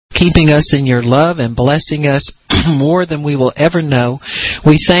keeping us in your love and blessing us more than we will ever know.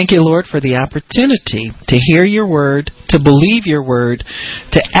 We thank you, Lord, for the opportunity to hear your word, to believe your word,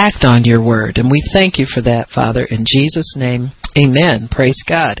 to act on your word. And we thank you for that, Father, in Jesus' name. Amen. Praise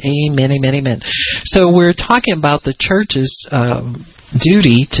God. Amen, amen, amen. So we're talking about the church's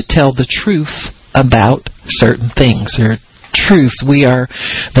duty to tell the truth about certain things. Or truth. We are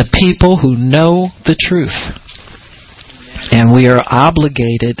the people who know the truth. And we are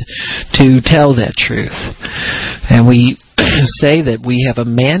obligated to tell that truth. And we say that we have a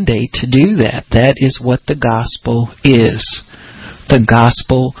mandate to do that. That is what the gospel is. The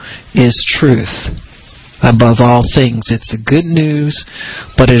gospel is truth. Above all things, it's the good news,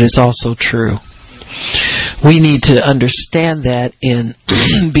 but it is also true. We need to understand that and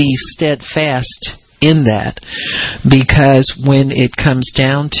be steadfast in that, because when it comes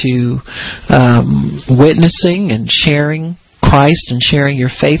down to witnessing and sharing Christ and sharing your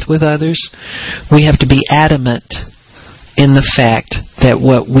faith with others, we have to be adamant in the fact that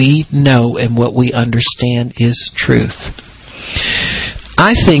what we know and what we understand is truth.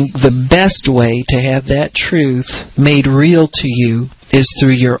 I think the best way to have that truth made real to you is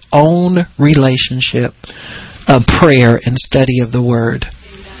through your own relationship of prayer and study of the Word.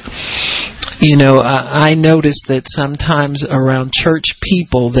 You know, I notice that sometimes around church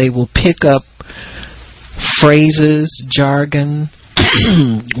people, they will pick up phrases, jargon,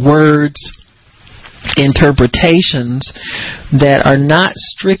 words, interpretations that are not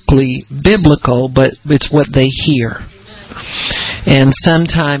strictly biblical, but it's what they hear. And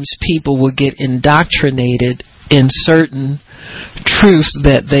sometimes people will get indoctrinated in certain truths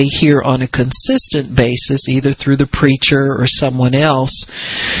that they hear on a consistent basis, either through the preacher or someone else,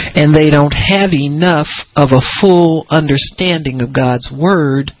 and they don't have enough of a full understanding of God's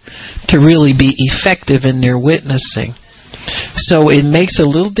Word to really be effective in their witnessing. So it makes it a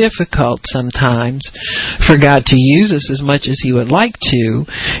little difficult sometimes for God to use us as much as He would like to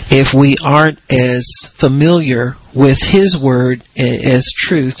if we aren't as familiar with His Word as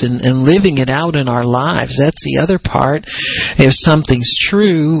truth and living it out in our lives. That's the other part. If something's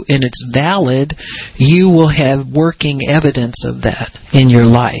true and it's valid, you will have working evidence of that in your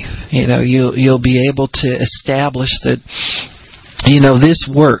life. You know, you'll be able to establish that, you know, this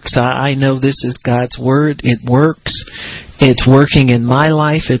works. I know this is God's Word. It works. It's working in my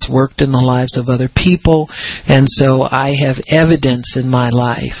life. It's worked in the lives of other people. And so I have evidence in my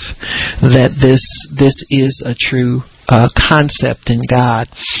life that this is a true concept in God.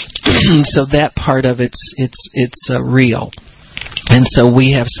 So that part of it's real. And so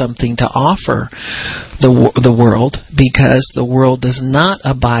we have something to offer the world, because the world does not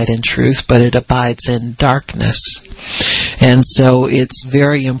abide in truth, but it abides in darkness. And so it's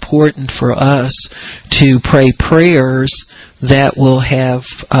very important for us to pray prayers that will have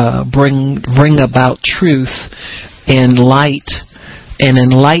bring about truth and light and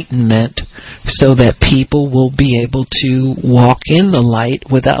enlightenment, so that people will be able to walk in the light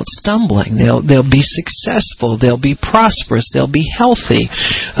without stumbling. They'll be successful. They'll be prosperous. They'll be healthy.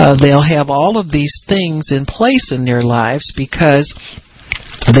 They'll have all of these things in place in their lives because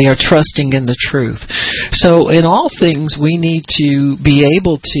they are trusting in the truth. So in all things, we need to be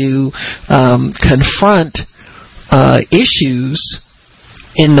able to confront issues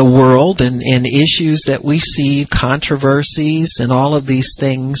in the world and issues that we see, controversies and all of these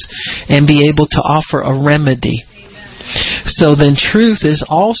things, and be able to offer a remedy. So then truth is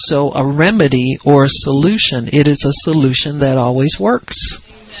also a remedy or a solution. It is a solution that always works.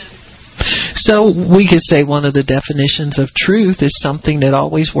 So we could say one of the definitions of truth is something that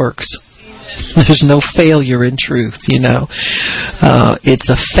always works. There's no failure in truth, you know. It's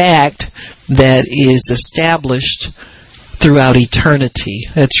a fact that is established throughout eternity.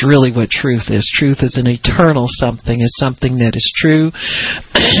 That's really what truth is. Truth is an eternal something. It's something that is true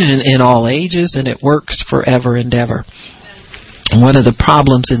in all ages, and it works forever and ever. One of the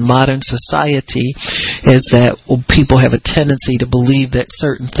problems in modern society is that people have a tendency to believe that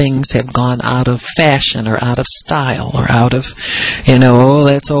certain things have gone out of fashion or out of style or out of,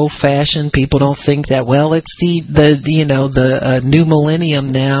 that's old-fashioned. People don't think that. Well, it's the new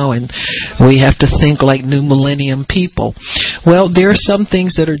millennium now, and we have to think like new millennium people. Well, there are some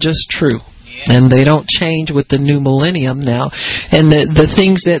things that are just true. And they don't change with the new millennium now. And the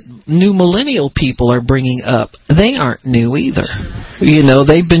things that new millennial people are bringing up, they aren't new either. You know,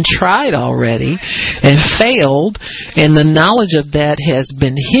 they've been tried already and failed, and the knowledge of that has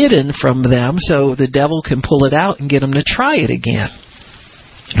been hidden from them, so the devil can pull it out and get them to try it again.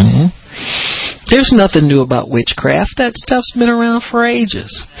 Mm-hmm. There's nothing new about witchcraft. That stuff's been around for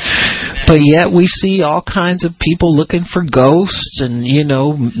ages. But yet we see all kinds of people looking for ghosts and,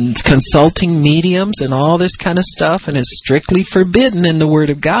 consulting mediums and all this kind of stuff, and it's strictly forbidden in the Word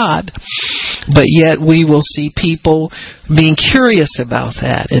of God. But yet we will see people being curious about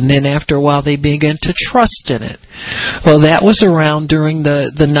that, and then after a while they begin to trust in it. Well, that was around during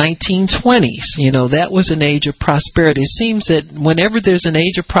the 1920s. That was an age of prosperity. It seems that whenever there's an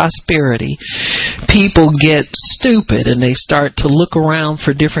age of prosperity, people get stupid and they start to look around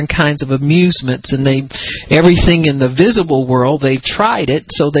for different kinds of amusements, and everything in the visible world, they've tried it,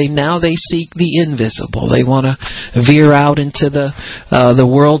 so they seek the invisible. They want to veer out into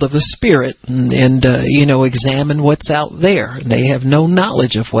the world of the spirit and examine what's out there. They have no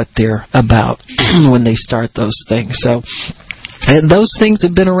knowledge of what they're about when they start those things. So, and those things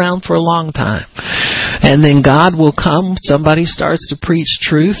have been around for a long time. And then God will come, somebody starts to preach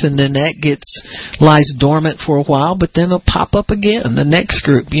truth, and then that lies dormant for a while, but then it'll pop up again. The next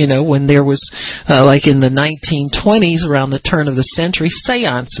group, when there was, like in the 1920s, around the turn of the century,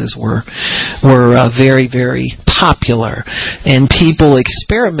 seances were very, very popular. And people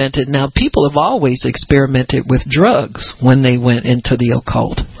experimented. Now, people have always experimented with drugs when they went into the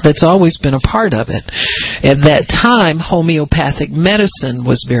occult. That's always been a part of it. At that time, homeopathic medicine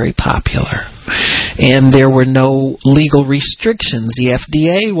was very popular. And there were no legal restrictions. The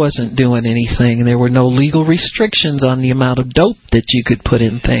FDA wasn't doing anything. There were no legal restrictions on the amount of dope that you could put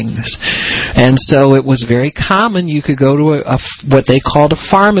in things. And so it was very common. You could go to what they called a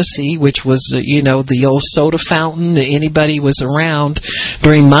pharmacy, which was, the old soda fountain. Anybody was around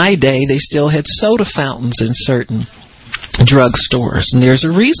during my day, they still had soda fountains in certain drugstores, and there's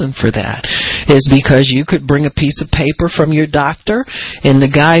a reason for that. Is because you could bring a piece of paper from your doctor, and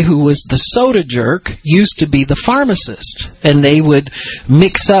the guy who was the soda jerk used to be the pharmacist, and they would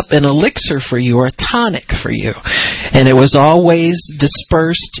mix up an elixir for you or a tonic for you, and it was always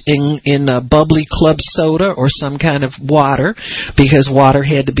dispersed in a bubbly club soda or some kind of water, because water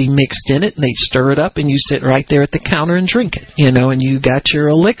had to be mixed in it, and they'd stir it up, and you sit right there at the counter and drink it, and you got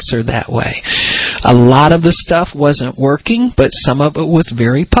your elixir that way. A lot of the stuff wasn't working, but some of it was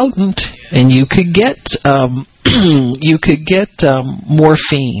very potent, and you could get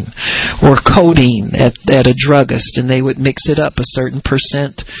morphine or codeine at a druggist, and they would mix it up, a certain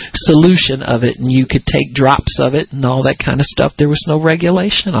percent solution of it, and you could take drops of it and all that kind of stuff. There was no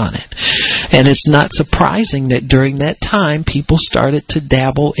regulation on it. And it's not surprising that during that time people started to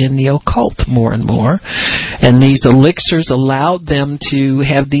dabble in the occult more and more, and these elixirs allowed them to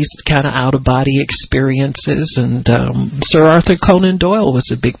have these kind of out-of-body experiences. And Sir Arthur Conan Doyle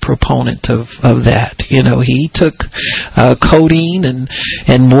was a big proponent of that. He took codeine and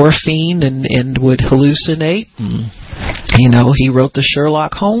morphine and would hallucinate. He wrote the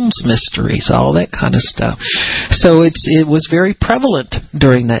Sherlock Holmes mysteries, all that kind of stuff. So it was very prevalent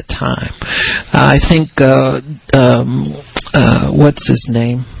during that time. I think what's his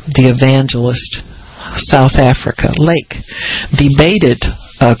name? The evangelist, South Africa, Lake, debated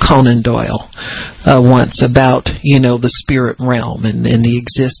Conan Doyle once about, the spirit realm and the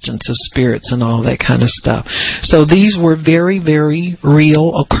existence of spirits and all that kind of stuff. So these were very, very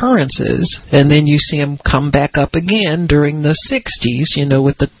real occurrences. And then you see them come back up again during the 60s,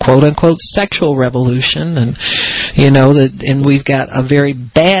 with the quote-unquote sexual revolution. And, and we've got a very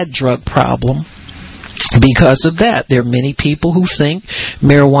bad drug problem. Because of that, there are many people who think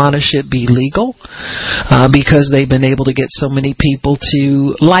marijuana should be legal because they've been able to get so many people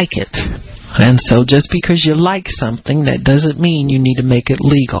to like it. And so just because you like something, that doesn't mean you need to make it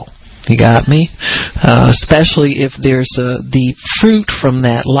legal. You got me? Especially if there's the fruit from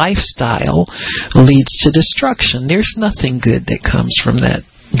that lifestyle leads to destruction. There's nothing good that comes from that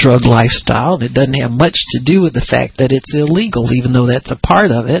drug lifestyle. It doesn't have much to do with the fact that it's illegal, even though that's a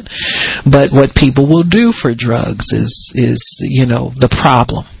part of it. But what people will do for drugs is the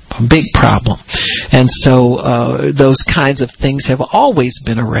problem. A big problem. And so those kinds of things have always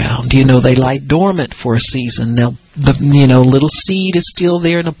been around. They lie dormant for a season. Little seed is still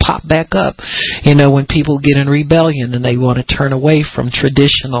there and it'll pop back up. When people get in rebellion and they want to turn away from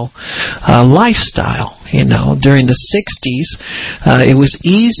traditional lifestyle. During the 60s, it was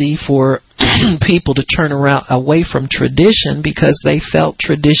easy for people to turn away from tradition because they felt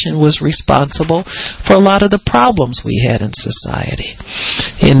tradition was responsible for a lot of the problems we had in society.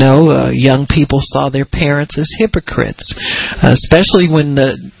 Young people saw their parents as hypocrites, especially when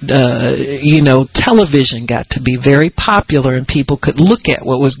television got to be very popular and people could look at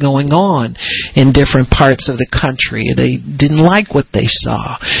what was going on in different parts of the country. They didn't like what they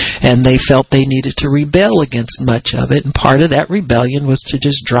saw, and they felt they needed to rebel against much of it, and part of that rebellion was to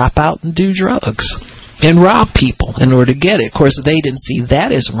just drop out and do drugs and rob people in order to get it. Of course, they didn't see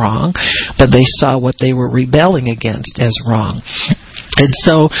that as wrong, but they saw what they were rebelling against as wrong. And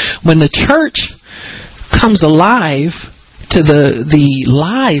so when the church comes alive to the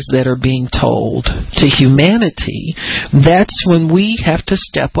lies that are being told to humanity, that's when we have to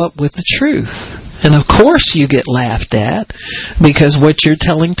step up with the truth. And of course you get laughed at because what you're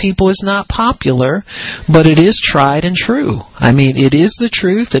telling people is not popular, but it is tried and true. I mean, it is the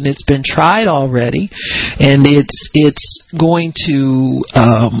truth, and it's been tried already, and it's going to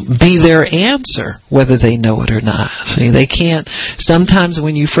be their answer, whether they know it or not. See, they can't. Sometimes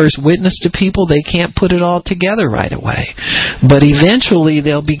when you first witness to people, they can't put it all together right away, but eventually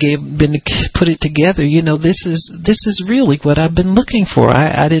they'll be able to put it together. This is really what I've been looking for.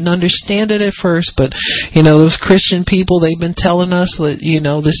 I didn't understand it at first, but those Christian people, they've been telling us that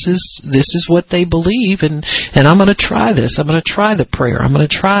this is what they believe, and I'm going to try this. I'm going to try the prayer. I'm going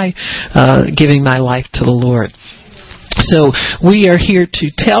to try giving my life to the Lord. So we are here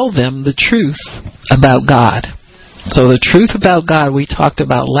to tell them the truth about God. So the truth about God we talked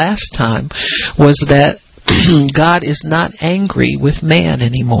about last time was that God is not angry with man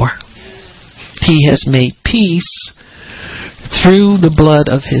anymore. He has made peace through the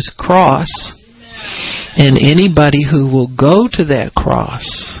blood of His cross, and anybody who will go to that cross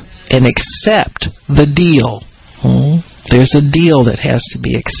and accept the deal, there's a deal that has to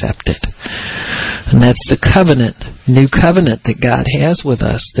be accepted. And that's the covenant, new covenant that God has with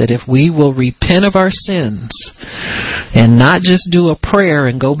us, that if we will repent of our sins and not just do a prayer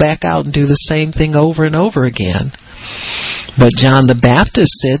and go back out and do the same thing over and over again, but John the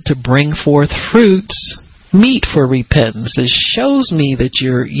Baptist said to bring forth fruits meet for repentance. It shows me that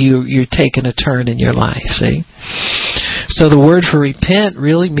you're taking a turn in your life, see? So the word for repent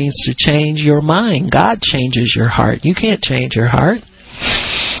really means to change your mind. God changes your heart. You can't change your heart.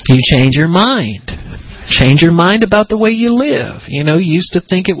 You change your mind. Change your mind about the way you live. You used to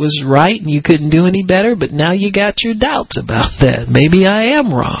think it was right and you couldn't do any better, but now you got your doubts about that. Maybe I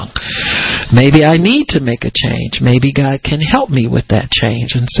am wrong. Maybe I need to make a change. Maybe God can help me with that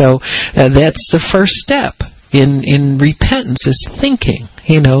change. And so that's the first step in repentance, is thinking,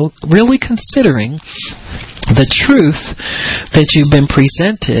 really considering the truth that you've been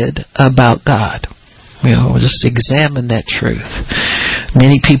presented about God. Just examine that truth.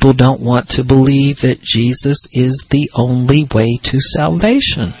 Many people don't want to believe that Jesus is the only way to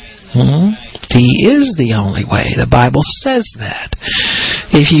salvation. He is the only way. The Bible says that.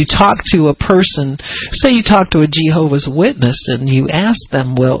 If you talk to a person, say you talk to a Jehovah's Witness and you ask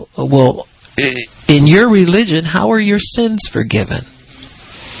them, well, in your religion, how are your sins forgiven?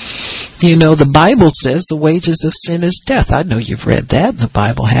 The Bible says the wages of sin is death. I know you've read that in the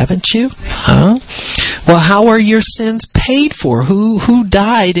Bible, haven't you? Well, how are your sins paid for? Who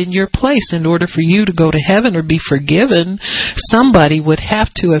died in your place in order for you to go to heaven or be forgiven? Somebody would have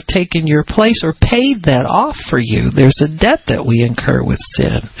to have taken your place or paid that off for you. There's a debt that we incur with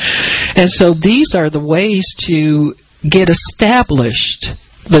sin. And so these are the ways to get established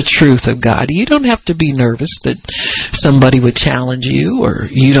the truth of God. You don't have to be nervous that somebody would challenge you or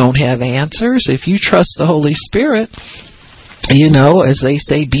you don't have answers. If you trust the Holy Spirit, as they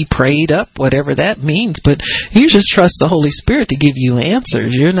say, be prayed up, whatever that means. But you just trust the Holy Spirit to give you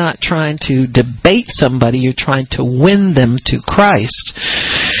answers. You're not trying to debate somebody. You're trying to win them to Christ.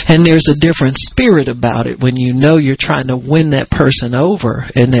 And there's a different spirit about it when you're trying to win that person over,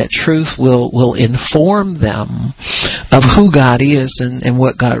 and that truth will inform them of who God is and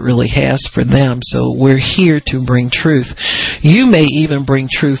what God really has for them. So we're here to bring truth. You may even bring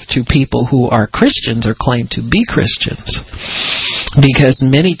truth to people who are Christians or claim to be Christians. Because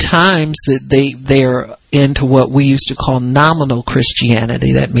many times that they're into what we used to call nominal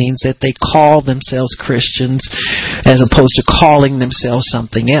Christianity. That means that they call themselves Christians as opposed to calling themselves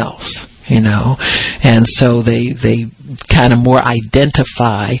something else. And so they kind of more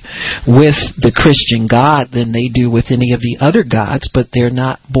identify with the Christian God than they do with any of the other gods, but they're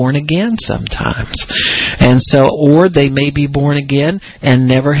not born again sometimes. And so, or they may be born again and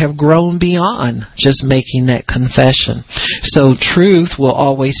never have grown beyond just making that confession. So truth will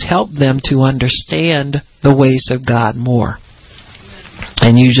always help them to understand the ways of God more.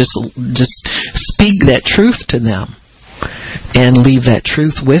 And you just speak that truth to them and leave that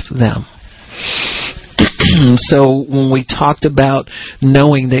truth with them. So when we talked about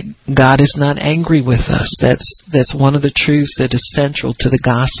knowing that God is not angry with us, that's one of the truths that is central to the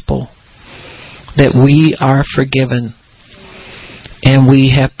gospel. That we are forgiven. And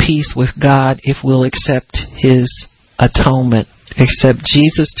we have peace with God if we'll accept His atonement. Accept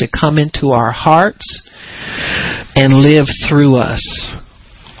Jesus to come into our hearts and live through us.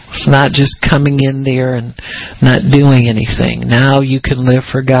 It's not just coming in there and not doing anything. Now you can live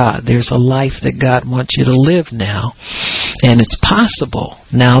for God. There's a life that God wants you to live now. And it's possible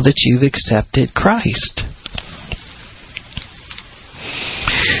now that you've accepted Christ.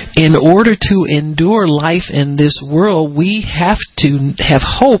 In order to endure life in this world, we have to have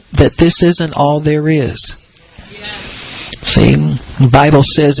hope that this isn't all there is. See, the Bible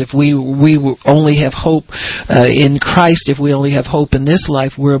says if we only have hope in Christ, if we only have hope in this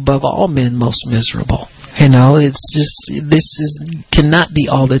life, we're above all men most miserable. It's just, cannot be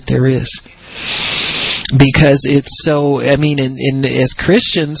all that there is. Because it's so, as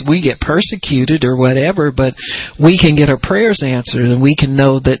Christians, we get persecuted or whatever, but we can get our prayers answered and we can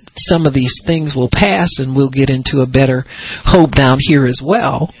know that some of these things will pass and we'll get into a better hope down here as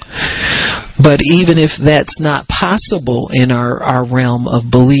well. But even if that's not possible in our realm of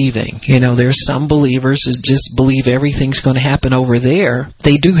believing, there's some believers who just believe everything's going to happen over there.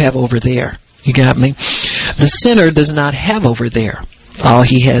 They do have over there. You got me? The sinner does not have over there. All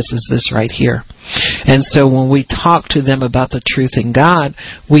he has is this right here. And so when we talk to them about the truth in God,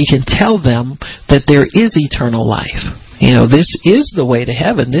 we can tell them that there is eternal life. This is the way to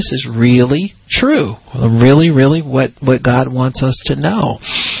heaven. This is really true. Really, really what God wants us to know.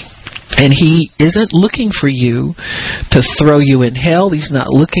 And He isn't looking for you to throw you in hell. He's not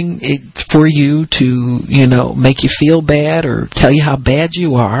looking for you to, make you feel bad or tell you how bad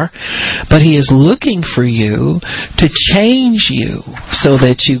you are. But He is looking for you to change you so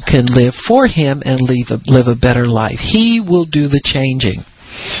that you can live for Him and live a better life. He will do the changing.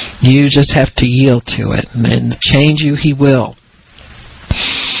 You just have to yield to it. And change you, He will.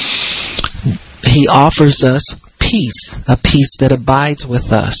 He offers us peace, a peace that abides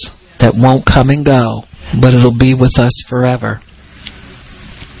with us. That won't come and go, but it'll be with us forever.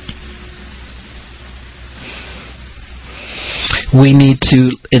 We need to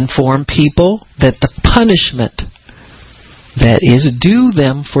inform people that the punishment that is due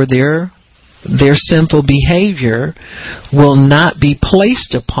them for their sinful behavior will not be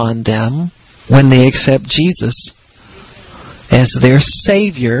placed upon them when they accept Jesus as their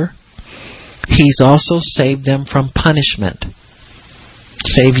Savior. He's also saved them from punishment.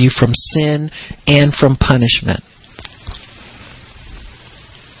 Save you from sin and from punishment.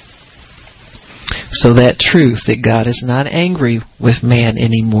 So that truth that God is not angry with man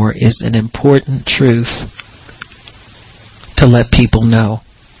anymore is an important truth to let people know.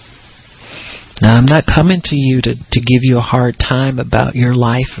 Now, I'm not coming to you to give you a hard time about your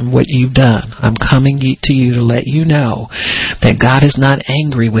life and what you've done. I'm coming to you to let you know that God is not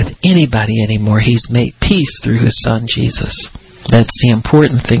angry with anybody anymore. He's made peace through His Son, Jesus. That's the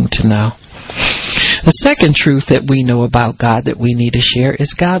important thing to know. The second truth that we know about God that we need to share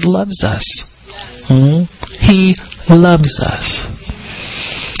is God loves us. He loves us.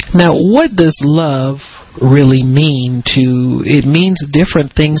 Now, what does love really mean? It means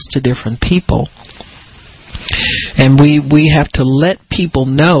different things to different people. And we have to let people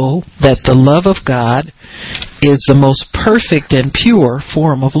know that the love of God is the most perfect and pure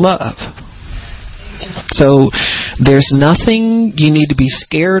form of love. So there's nothing you need to be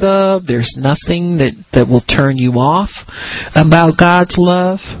scared of. There's nothing that will turn you off about God's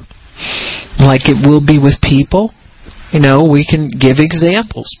love, like it will be with people. We can give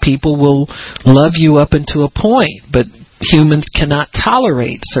examples. People will love you up until a point, but humans cannot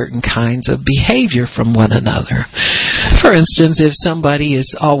tolerate certain kinds of behavior from one another. For instance, if somebody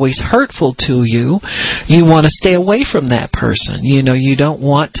is always hurtful to you, you want to stay away from that person. You don't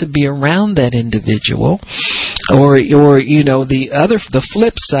want to be around that individual. Or the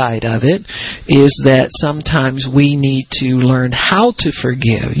flip side of it is that sometimes we need to learn how to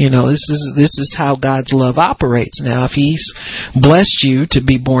forgive. This is how God's love operates. Now, if He's blessed you to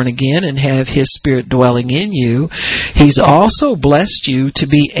be born again and have His Spirit dwelling in you, He's also blessed you to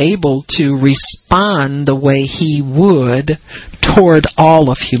be able to respond the way He would toward all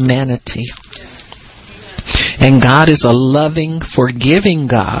of humanity. And God is a loving, forgiving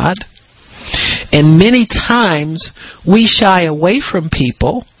God. And many times we shy away from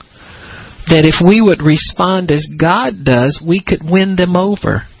people that if we would respond as God does, we could win them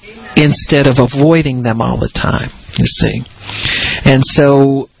over instead of avoiding them all the time, you see. And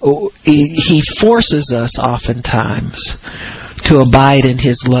so He forces us oftentimes to abide in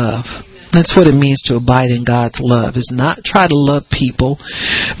His love. That's what it means to abide in God's love, is not try to love people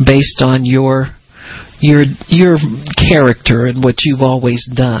based on your character and what you've always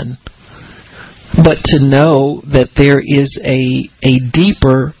done, but to know that there is a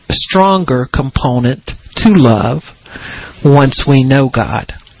deeper, stronger component to love once we know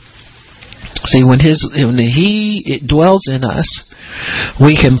God. See, when He dwells in us,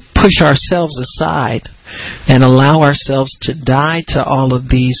 we can push ourselves aside and allow ourselves to die to all of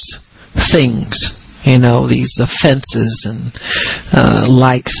these things, these offenses and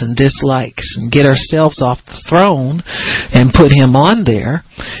likes and dislikes, and get ourselves off the throne and put Him on there.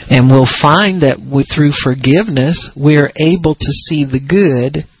 And we'll find that through forgiveness, we're able to see the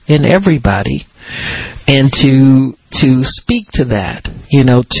good in everybody and to speak to that,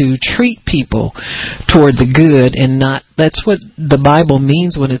 to treat people toward the good and not. That's what the Bible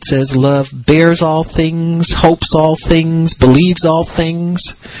means when it says love bears all things, hopes all things, believes all things.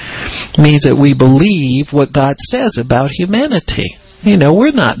 It means that we believe what God says about humanity.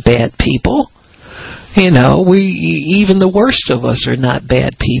 We're not bad people. Even the worst of us are not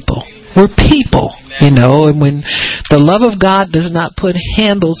bad people. We're people, and when the love of God does not put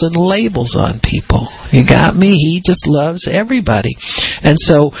handles and labels on people. You got me? He just loves everybody. And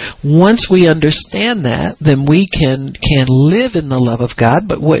so once we understand that, then we can live in the love of God.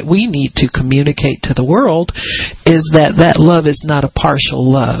 But what we need to communicate to the world is that love is not a partial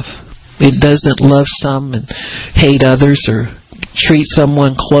love. It doesn't love some and hate others, or treat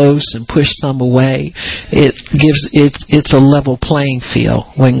someone close and push some away. It's a level playing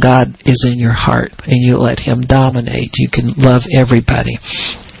field. When God is in your heart and you let Him dominate, you can love everybody.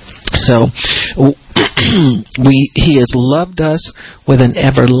 So He has loved us with an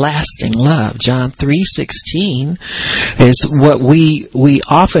everlasting love. John 3:16 is what we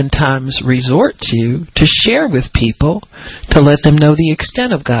oftentimes resort to share with people, to let them know the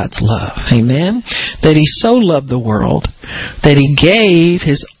extent of God's love. Amen. That He so loved the world that He gave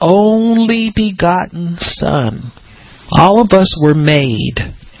His only begotten Son. All of us were made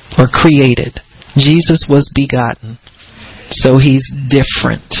or created. Jesus was begotten. So He's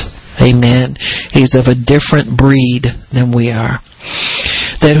different. Amen. He's of a different breed than we are.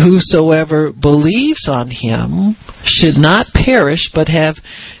 That whosoever believes on Him should not perish, but have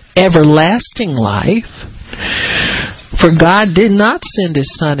everlasting life. For God did not send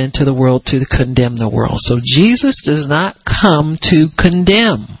His Son into the world to condemn the world. So Jesus does not come to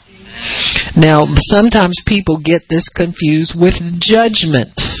condemn. Now, sometimes people get this confused with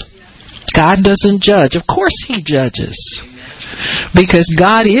judgment. God doesn't judge. Of course He judges. Because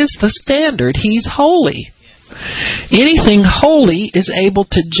God is the standard. He's holy. Anything holy is able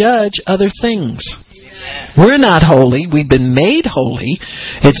to judge other things. We're not holy. We've been made holy.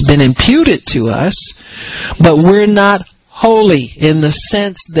 It's been imputed to us. But we're not holy in the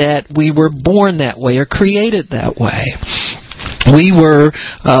sense that we were born that way or created that way.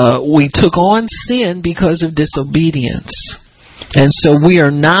 We took on sin because of disobedience. And so we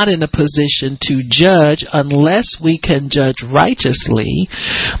are not in a position to judge unless we can judge righteously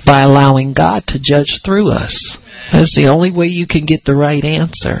by allowing God to judge through us. That's the only way you can get the right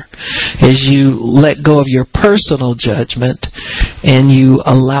answer, is you let go of your personal judgment and you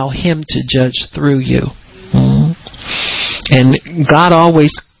allow Him to judge through you. And God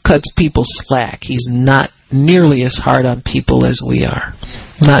always cuts people slack. He's not nearly as hard on people as we are.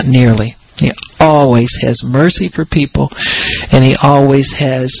 Not nearly. He always has mercy for people, and He always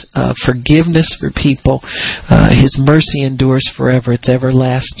has forgiveness for people. His mercy endures forever. It's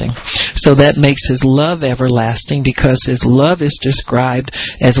everlasting. So that makes His love everlasting, because His love is described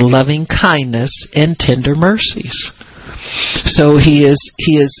as loving kindness and tender mercies. So He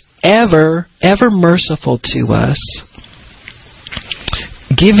is ever merciful to us,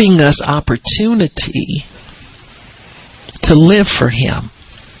 giving us opportunity to live for Him.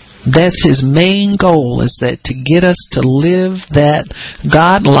 That's His main goal, is that to get us to live that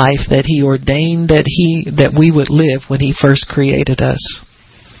God life that He ordained that we would live when He first created us.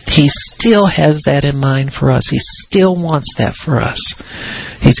 He still has that in mind for us. He still wants that for us.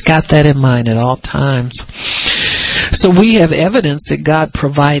 He's got that in mind at all times. So we have evidence that God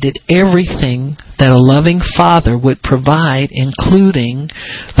provided everything that a loving Father would provide, including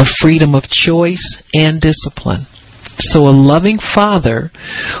the freedom of choice and discipline. So a loving Father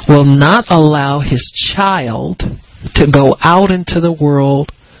will not allow His child to go out into the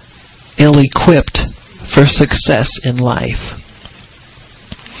world ill-equipped for success in life.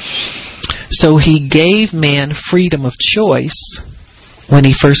 So He gave man freedom of choice when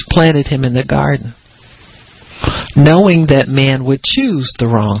He first planted him in the garden, knowing that man would choose the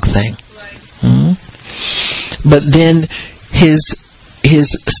wrong thing. But then His His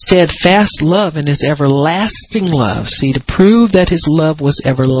steadfast love and His everlasting love. See, to prove that His love was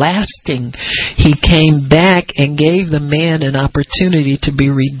everlasting, He came back and gave the man an opportunity to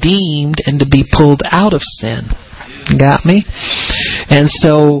be redeemed and to be pulled out of sin. Got me? And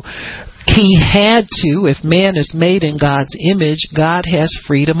so He had to, if man is made in God's image, God has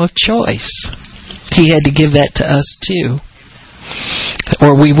freedom of choice. He had to give that to us too,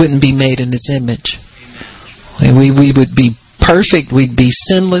 or we wouldn't be made in His image. We would be perfect, we'd be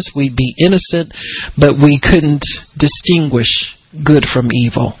sinless, we'd be innocent, but we couldn't distinguish good from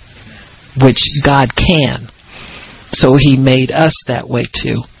evil, which God can. So He made us that way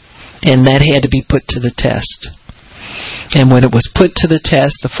too. And that had to be put to the test. And when it was put to the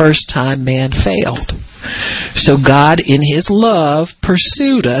test the first time, man failed. So God, in His love,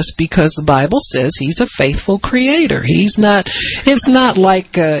 pursued us because the Bible says He's a faithful creator. It's not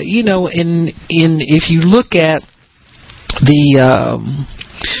like, if you look at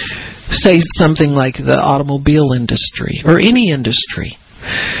say something like the automobile industry or any industry,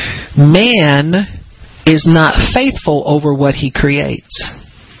 man is not faithful over what he creates.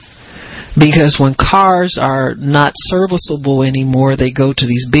 Because when cars are not serviceable anymore, they go to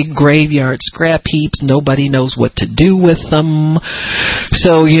these big graveyard scrap heaps. Nobody knows what to do with them.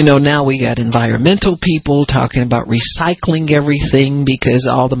 So, now we got environmental people talking about recycling everything because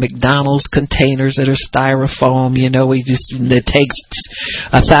all the McDonald's containers that are styrofoam, it takes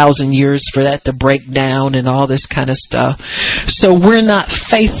 1,000 years for that to break down and all this kind of stuff. So we're not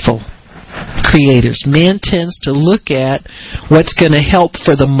faithful creators. Man tends to look at what's going to help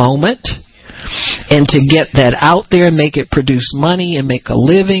for the moment and to get that out there and make it produce money and make a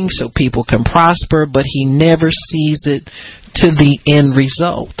living so people can prosper, but he never sees it to the end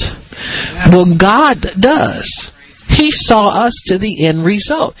result. Well, God does. He saw us to the end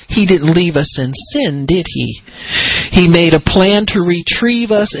result. He didn't leave us in sin, did He? He made a plan to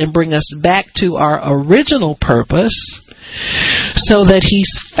retrieve us and bring us back to our original purpose so that He's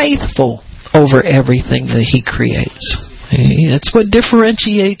faithful over everything that He creates. That's what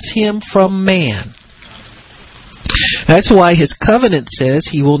differentiates Him from man. That's why His covenant says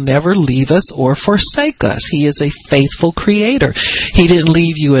He will never leave us or forsake us. He is a faithful creator. He didn't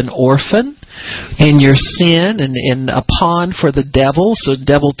leave you an orphan in your sin and a pawn for the devil, so the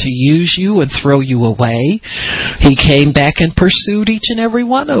devil to use you and throw you away. He came back and pursued each and every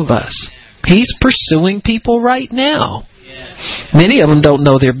one of us. He's pursuing people right now. Many of them don't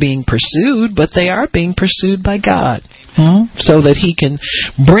know they're being pursued, but they are being pursued by God. So that He can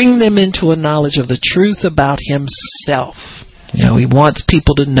bring them into a knowledge of the truth about Himself. He wants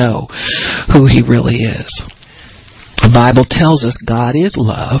people to know who He really is. The Bible tells us God is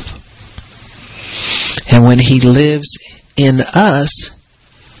love. And when He lives in us,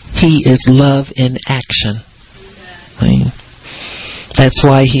 He is love in action. That's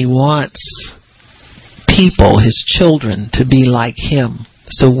why He wants people, His children, to be like Him,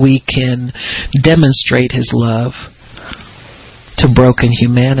 so we can demonstrate His love to broken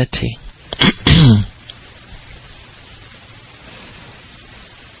humanity.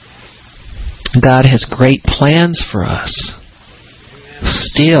 God has great plans for us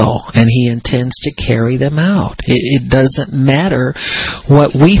still, and He intends to carry them out. It doesn't matter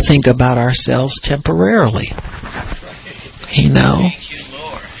what we think about ourselves temporarily.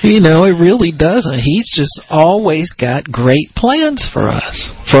 It really doesn't. He's just always got great plans for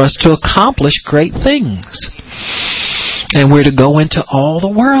us to accomplish great things. And we're to go into all the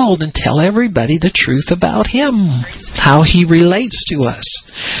world and tell everybody the truth about Him, how He relates to us,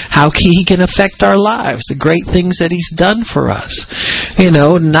 how He can affect our lives, the great things that He's done for us.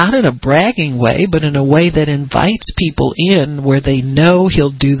 Not in a bragging way, but in a way that invites people in where they know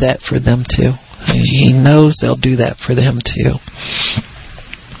He'll do that for them too. He knows they'll do that for them too.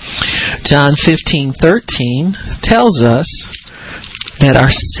 John 15:13 tells us that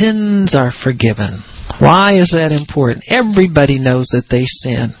our sins are forgiven. Why is that important? Everybody knows that they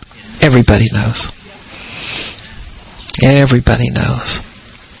sin. Everybody knows. Everybody knows.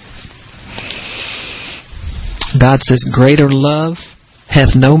 God says, greater love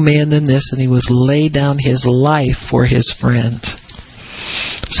hath no man than this, and He was laid down His life for His friends.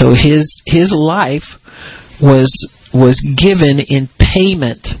 So His life was given in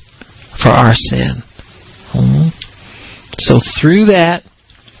payment for our sin. So through that,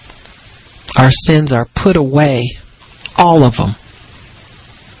 our sins are put away, all of them.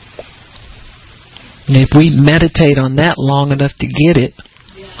 And if we meditate on that long enough to get it,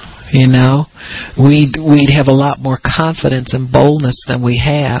 we'd have a lot more confidence and boldness than we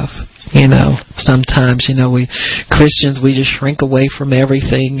have. Sometimes, we Christians, we just shrink away from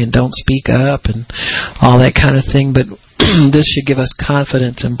everything and don't speak up and all that kind of thing. But This should give us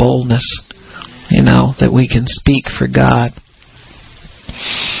confidence and boldness, that we can speak for God.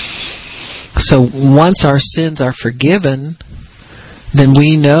 So once our sins are forgiven, then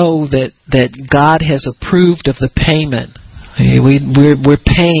we know that God has approved of the payment. We're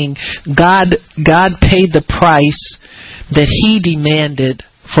paying. God paid the price that He demanded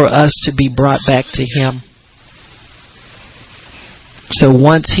for us to be brought back to Him. So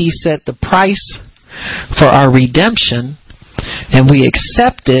once He set the price for our redemption and we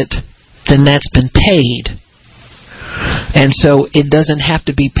accept it, then that's been paid. And so it doesn't have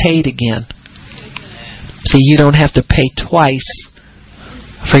to be paid again. See, you don't have to pay twice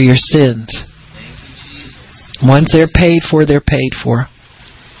for your sins. Once they're paid for, they're paid for.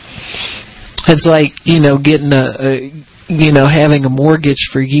 It's like, getting having a mortgage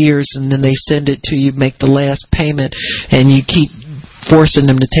for years, and then they send it to you, make the last payment, and you keep forcing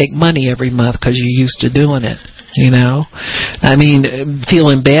them to take money every month because you're used to doing it.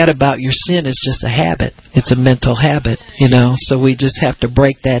 Feeling bad about your sin is just a habit. It's a mental habit, so we just have to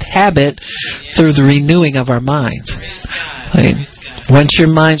break that habit through the renewing of our minds. Once your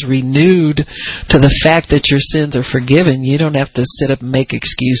mind's renewed to the fact that your sins are forgiven, you don't have to sit up and make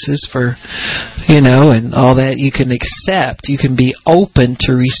excuses for, and all that. You can accept. You can be open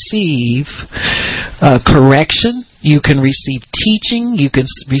to receive correction. You can receive teaching. You can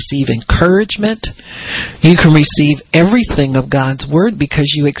receive encouragement. You can receive everything of God's Word because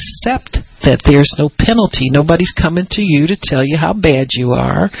you accept that there's no penalty. Nobody's coming to you to tell you how bad you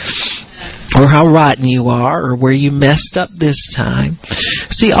are, or how rotten you are, or where you messed up this time.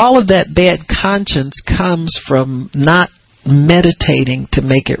 See, all of that bad conscience comes from not meditating to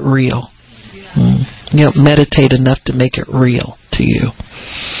make it real. You don't meditate enough to make it real to you.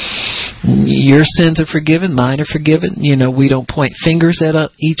 Your sins are forgiven, mine are forgiven. We don't point fingers at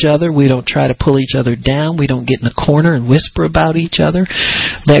each other. We don't try to pull each other down. We don't get in a corner and whisper about each other.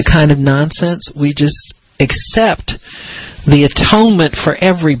 That kind of nonsense. We just accept the atonement for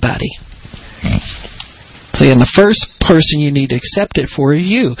everybody. See, and the first person you need to accept it for is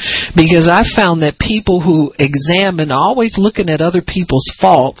you. Because I found that people who examine, always looking at other people's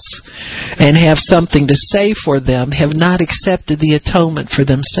faults and have something to say for them, have not accepted the atonement for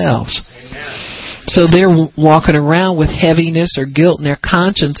themselves. So they're walking around with heaviness or guilt in their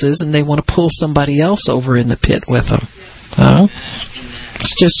consciences, and they want to pull somebody else over in the pit with them.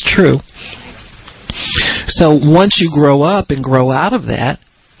 It's just true. So once you grow up and grow out of that,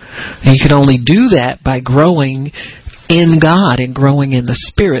 and you can only do that by growing in God and growing in the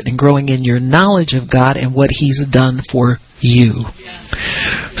Spirit and growing in your knowledge of God and what He's done for you.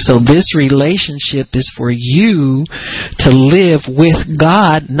 So this relationship is for you to live with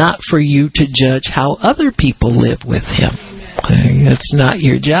God, not for you to judge how other people live with Him. Okay? That's not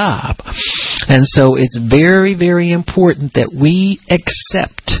your job. And so it's very, very important that we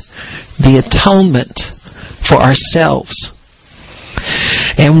accept the atonement for ourselves.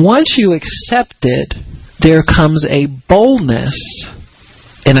 And once you accept it, there comes a boldness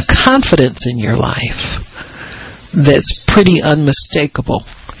and a confidence in your life that's pretty unmistakable.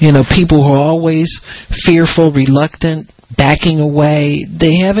 People who are always fearful, reluctant, backing away,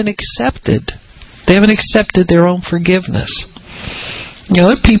 they haven't accepted their own forgiveness.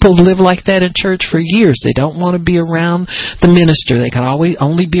 People live like that in church for years. They don't want to be around the minister. They can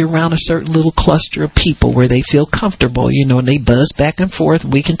only be around a certain little cluster of people where they feel comfortable, and they buzz back and forth.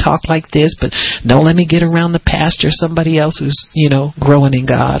 We can talk like this, but don't let me get around the pastor, somebody else who's, growing in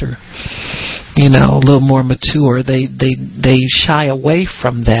God or, a little more mature. They shy away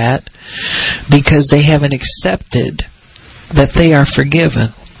from that because they haven't accepted that they are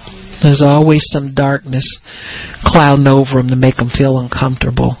forgiven. There's always some darkness clouding over them to make them feel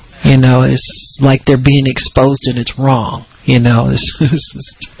uncomfortable. It's like they're being exposed and it's wrong.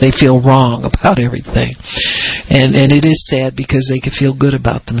 They feel wrong about everything. And it is sad because they can feel good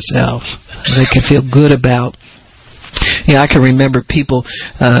about themselves. They can feel good about... I can remember people,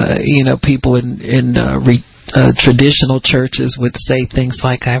 people in traditional churches would say things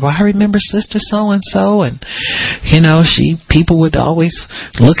like, I remember Sister so-and-so, and people would always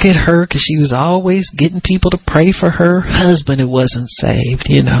look at her because she was always getting people to pray for her husband who wasn't saved,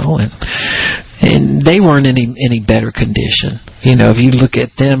 and they weren't in any better condition. If you look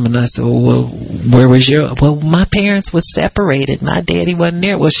at them and I said, well, where was my parents were separated. My daddy wasn't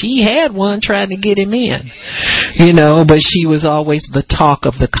there. Well, she had one trying to get him in, but she was always the talk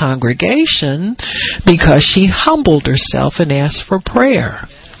of the congregation because she humbled herself and asked for prayer.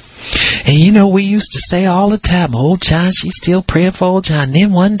 And we used to say all the time, old John, she's still praying for old John. And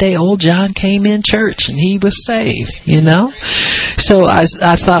then one day old John came in church and he was saved, So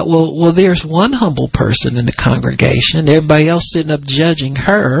I thought, well, there's one humble person in the congregation. Everybody else sitting up judging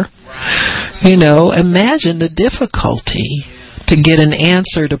her. Imagine the difficulty to get an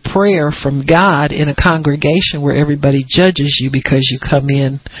answer to prayer from God in a congregation where everybody judges you because you come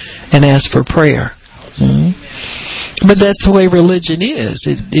in and ask for prayer. But that's the way religion is.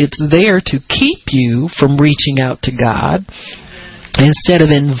 It's there to keep you from reaching out to God instead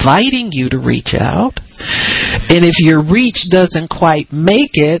of inviting you to reach out. And if your reach doesn't quite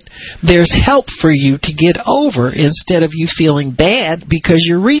make it, there's help for you to get over instead of you feeling bad because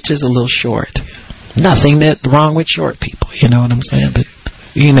your reach is a little short. Nothing wrong with short people, you know what I'm saying? But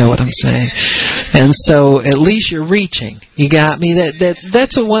you know what I'm saying. And so at least you're reaching. You got me?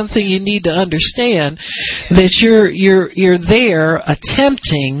 That's the one thing you need to understand, that you're there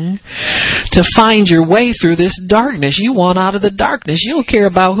attempting to find your way through this darkness. You want out of the darkness. You don't care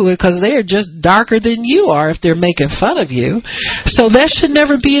about who, because they're just darker than you are if they're making fun of you. So that should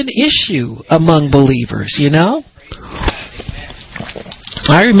never be an issue among believers,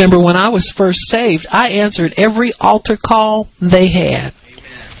 I remember when I was first saved, I answered every altar call they had.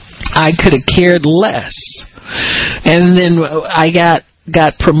 I could have cared less. And then I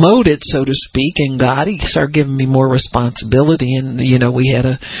got promoted, so to speak, in God. He started giving me more responsibility, and we had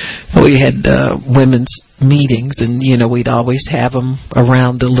women's meetings, and we'd always have them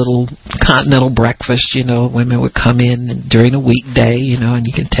around the little continental breakfast. Women would come in during a weekday, and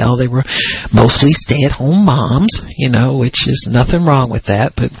you can tell they were mostly stay-at-home moms, which is nothing wrong with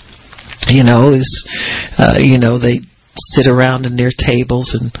that, but they sit around in their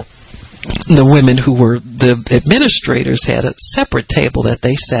tables, and the women who were the administrators had a separate table that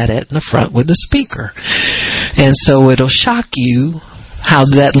they sat at in the front with the speaker. And so it'll shock you how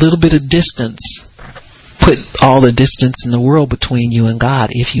that little bit of distance put all the distance in the world between you and God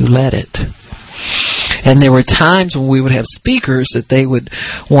if you let it. And there were times when we would have speakers that they would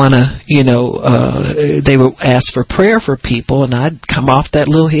want to, they would ask for prayer for people, and I'd come off that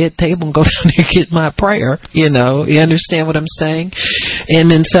little head table and go down there and get my prayer. You understand what I'm saying?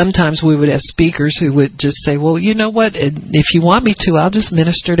 And then sometimes we would have speakers who would just say, well, you know what, if you want me to, I'll just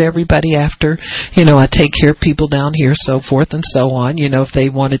minister to everybody after. I take care of people down here, so forth and so on. If they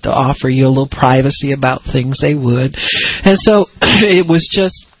wanted to offer you a little privacy about things, they would. And so it was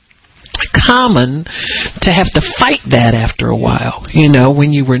just common to have to fight that after a while.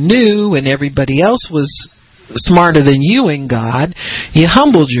 When you were new and everybody else was smarter than you in God, you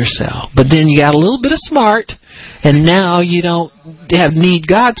humbled yourself. But then you got a little bit of smart, and now you don't need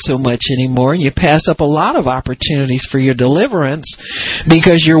God so much anymore, and you pass up a lot of opportunities for your deliverance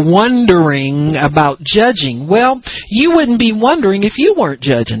because you're wondering about judging. Well, you wouldn't be wondering if you weren't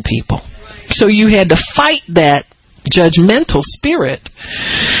judging people. So you had to fight that judgmental spirit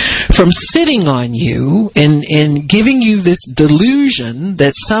from sitting on you and giving you this delusion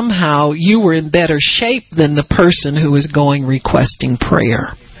that somehow you were in better shape than the person who is going requesting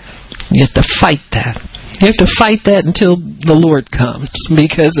prayer. You have to fight that. You have to fight that until the Lord comes,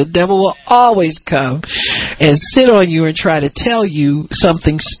 because the devil will always come and sit on you and try to tell you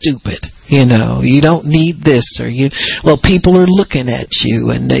something stupid. You don't need this, or people are looking at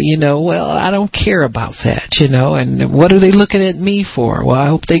you, and well, I don't care about that, and what are they looking at me for? Well, I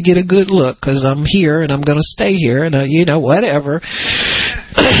hope they get a good look, because I'm here and I'm going to stay here, and whatever.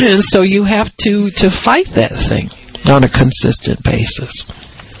 And so you have to fight that thing on a consistent basis.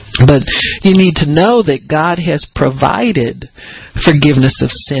 But you need to know that God has provided forgiveness of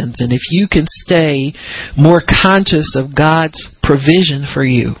sins. And if you can stay more conscious of God's provision for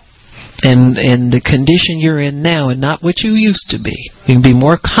you and the condition you're in now and not what you used to be, you can be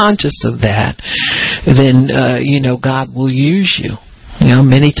more conscious of that, then, God will use you.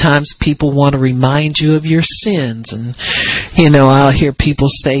 Many times people want to remind you of your sins, and I'll hear people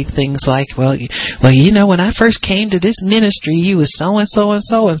say things like, well, when I first came to this ministry, you was so and so and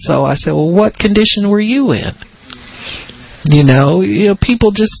so and so. I said, well, what condition were you in?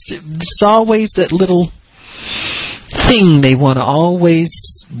 People it's always that little thing they want to always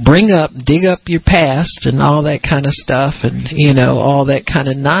bring up, dig up your past and all that kind of stuff, and all that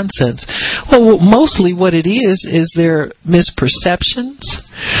kind of nonsense. Well, mostly what it is their misperceptions.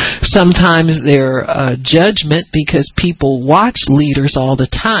 Sometimes they're judgment, because people watch leaders all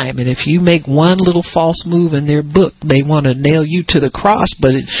the time, and if you make one little false move in their book, they want to nail you to the cross.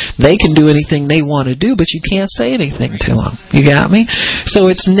 But they can do anything they want to do, but you can't say anything to them. You got me?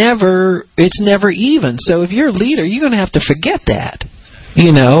 So it's never even. So if you're a leader, you're going to have to forget that.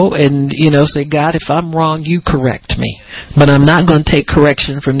 and say, God, if I'm wrong, you correct me. But I'm not going to take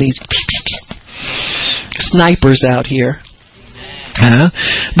correction from these snipers out here.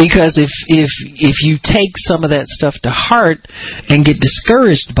 Because if you take some of that stuff to heart and get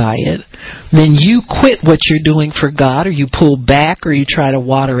discouraged by it, then you quit what you're doing for God, or you pull back, or you try to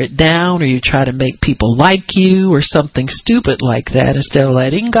water it down, or you try to make people like you, or something stupid like that, instead of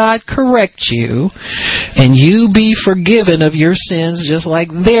letting God correct you and you be forgiven of your sins just like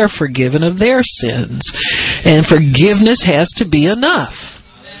they're forgiven of their sins. And forgiveness has to be enough.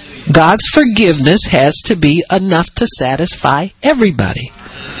 God's forgiveness has to be enough to satisfy everybody.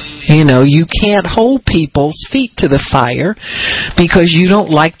 You can't hold people's feet to the fire because you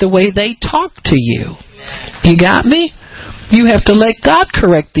don't like the way they talk to you. You got me? You have to let God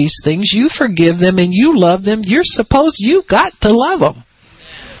correct these things. You forgive them and you love them. You got to love them.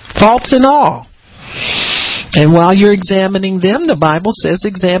 Faults and all. And while you're examining them, the Bible says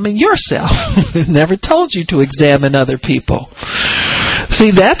examine yourself. It never told you to examine other people.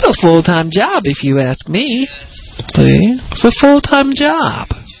 See, that's a full-time job if you ask me. See? It's a full-time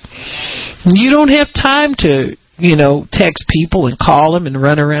job. You don't have time to, text people and call them and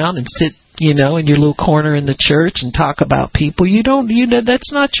run around and sit, in your little corner in the church and talk about people.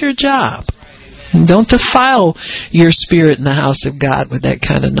 That's not your job. Don't defile your spirit in the house of God with that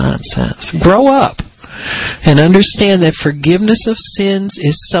kind of nonsense. Grow up. And understand that forgiveness of sins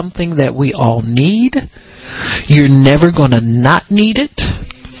is something that we all need. You're never going to not need it.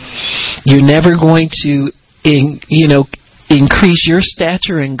 You're never going to, increase your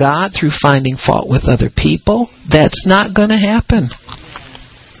stature in God through finding fault with other people. That's not going to happen.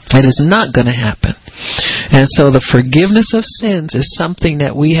 It is not going to happen. And so the forgiveness of sins is something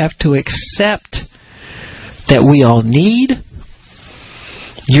that we have to accept that we all need.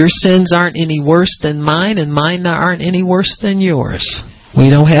 Your sins aren't any worse than mine, and mine aren't any worse than yours. We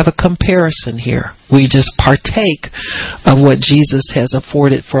don't have a comparison here. We just partake of what Jesus has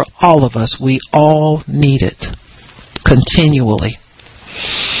afforded for all of us. We all need it continually.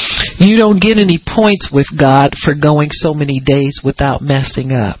 You don't get any points with God for going so many days without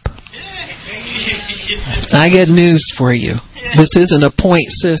messing up. I got news for you. This isn't a point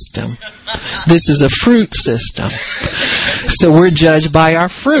system. This is a fruit system. So we're judged by our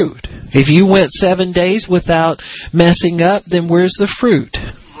fruit. If you went 7 days without messing up, then where's the fruit?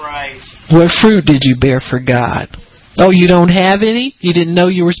 Right. What fruit did you bear for God? Oh, you don't have any? You didn't know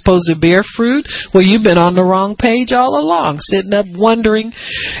you were supposed to bear fruit? Well, you've been on the wrong page all along, sitting up wondering,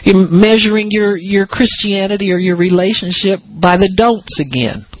 measuring your Christianity or your relationship by the don'ts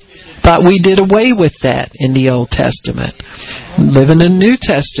again. Thought we did away with that in the Old Testament. Live in the New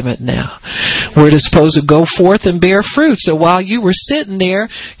Testament now. We're supposed to go forth and bear fruit. So while you were sitting there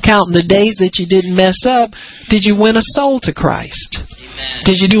counting the days that you didn't mess up, did you win a soul to Christ? Amen.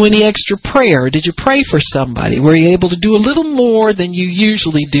 Did you do any extra prayer? Did you pray for somebody? Were you able to do a little more than you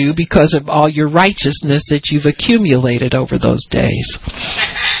usually do because of all your righteousness that you've accumulated over those days?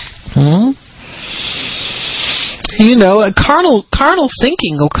 A carnal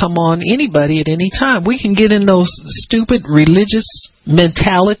thinking will come on anybody at any time. We can get in those stupid religious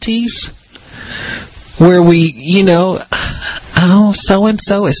mentalities where we,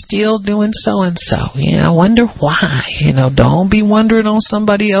 so-and-so is still doing so-and-so. I wonder why. Don't be wondering on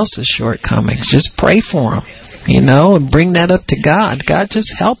somebody else's shortcomings. Just pray for them. And bring that up to God. God,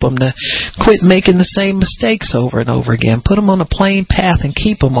 just help them to quit making the same mistakes over and over again. Put them on a plain path and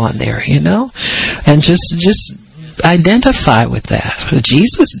keep them on there, and just identify with that.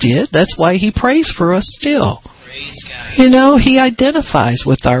 Jesus did. That's why he prays for us still. He identifies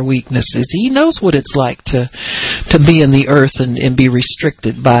with our weaknesses. He knows what it's like to be in the earth and be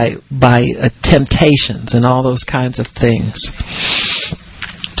restricted by temptations and all those kinds of things.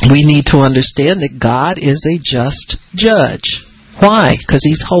 We need to understand that God is a just judge. Why? Because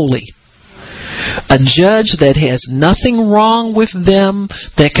he's holy. A judge that has nothing wrong with them,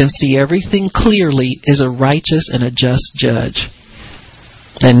 that can see everything clearly, is a righteous and a just judge.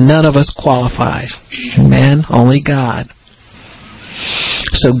 And none of us qualifies. Amen? Only God.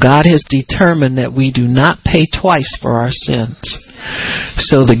 So God has determined that we do not pay twice for our sins.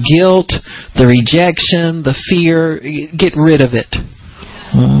 So the guilt, the rejection, the fear, get rid of it.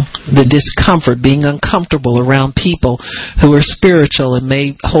 The discomfort, being uncomfortable around people who are spiritual and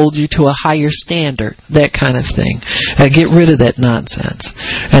may hold you to a higher standard, that kind of thing. Get rid of that nonsense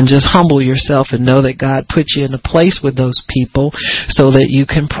and just humble yourself and know that God put you in a place with those people so that you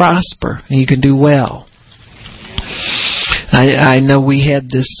can prosper and you can do well. I know we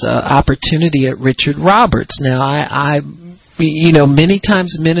had this opportunity at Richard Roberts. Now, I many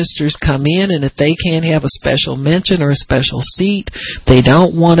times ministers come in, and if they can't have a special mention or a special seat, they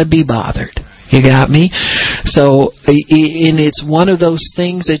don't want to be bothered. You got me? So, and it's one of those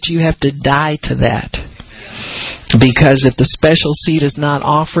things that you have to die to that. Because if the special seat is not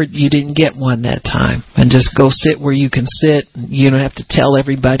offered, you didn't get one that time. And just go sit where you can sit. You don't have to tell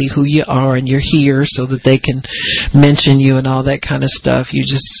everybody who you are and you're here so that they can mention you and all that kind of stuff. You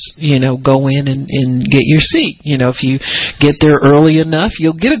just, go in and get your seat. If you get there early enough,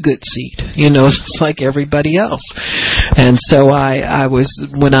 you'll get a good seat. It's like everybody else. And so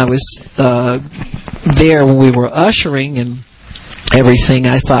when I was there when we were ushering and everything,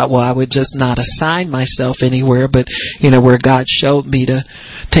 I thought, well, I would just not assign myself anywhere, but where God showed me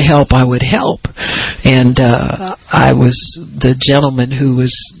to help, I would help. And I was the gentleman who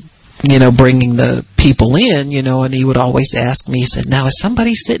was bringing the people in, and he would always ask me, he said, now is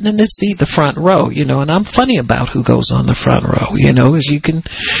somebody sitting in this seat, the front row, and I'm funny about who goes on the front row, as you can,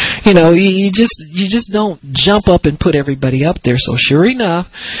 you just don't jump up and put everybody up there. So sure enough,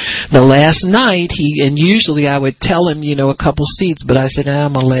 the last night, and usually I would tell him, a couple seats, but I said,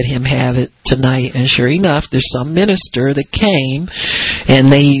 I'm going to let him have it tonight. And sure enough, there's some minister that came,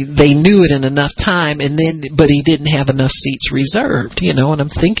 and they knew it in enough time, but he didn't have enough seats reserved, and I'm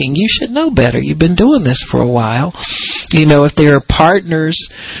thinking, you should know better. You've been doing this for a while. If there are partners,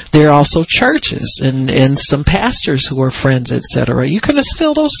 there are also churches and some pastors who are friends, etc. You can just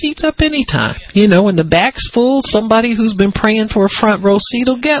fill those seats up anytime. When the back's full, somebody who's been praying for a front row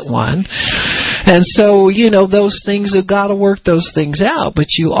seat will get one. And so, those things, God will work those things out.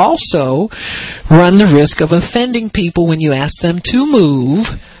 But you also run the risk of offending people when you ask them to move.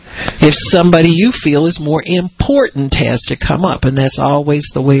 If somebody you feel is more important has to come up, and that's always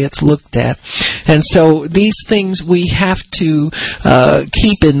the way it's looked at. And so these things we have to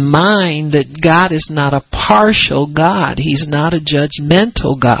keep in mind, that God is not a partial God. He's not a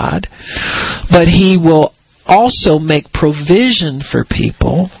judgmental God, but He will also make provision for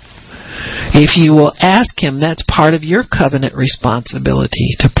people. If you will ask Him, that's part of your covenant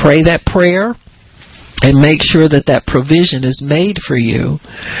responsibility, to pray that prayer and make sure that provision is made for you,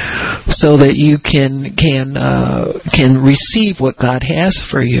 so that you can receive what God has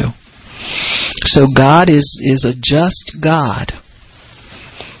for you. So God is a just God,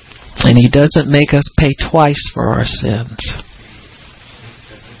 and He doesn't make us pay twice for our sins.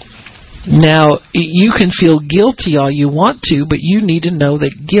 Now, you can feel guilty all you want to, but you need to know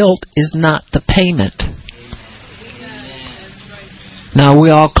that guilt is not the payment. Now, are we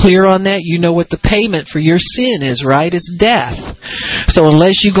all clear on that? You know what the payment for your sin is, right? It's death. So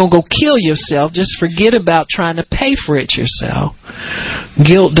unless you're going to go kill yourself, just forget about trying to pay for it yourself.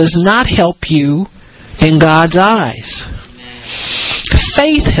 Guilt does not help you in God's eyes.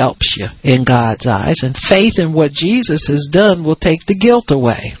 Faith helps you in God's eyes, and faith in what Jesus has done will take the guilt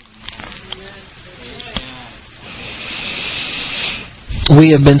away.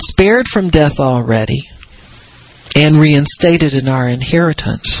 We have been spared from death already, and reinstated in our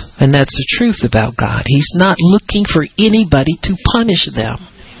inheritance. And that's the truth about God. He's not looking for anybody to punish them.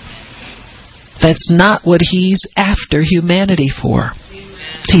 That's not what He's after humanity for.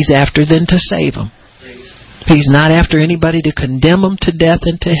 He's after them to save them. He's not after anybody to condemn them to death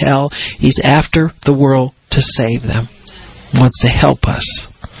and to hell. He's after the world to save them. He wants to help us.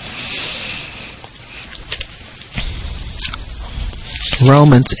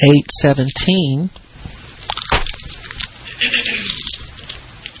 Romans 8:17.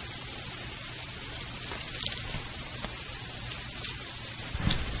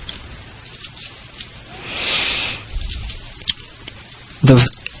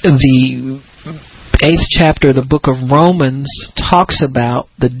 The 8th chapter of the book of Romans talks about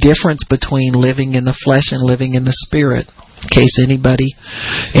the difference between living in the flesh and living in the Spirit. In case anybody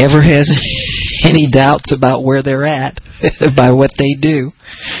ever has any doubts about where they're at by what they do.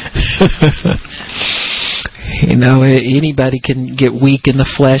 Anybody can get weak in the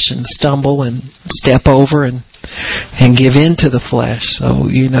flesh and stumble and step over and give in to the flesh. So,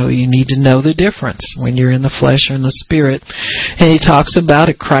 you need to know the difference when you're in the flesh or in the Spirit. And he talks about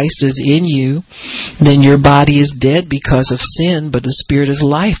if Christ is in you, then your body is dead because of sin, but the Spirit is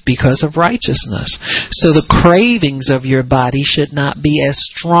life because of righteousness. So the cravings of your body should not be as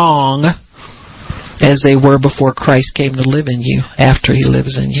strong as they were before Christ came to live in you, after He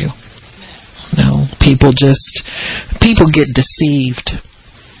lives in you. No, people get deceived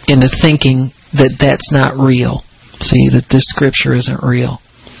into thinking that that's not real. See, that this scripture isn't real.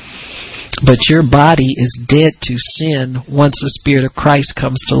 But your body is dead to sin once the Spirit of Christ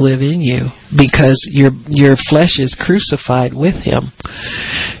comes to live in you, because your flesh is crucified with Him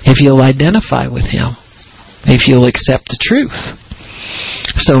if you'll identify with Him. if you'll accept the truth.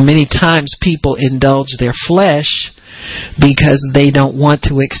 So many times people indulge their flesh because they don't want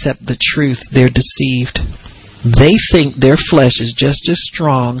to accept the truth. They're deceived. They think their flesh is just as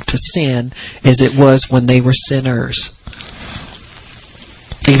strong to sin as it was when they were sinners.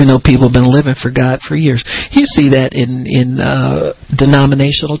 Even though people have been living for God for years. You see that in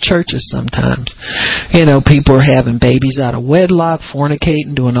denominational churches sometimes. People are having babies out of wedlock,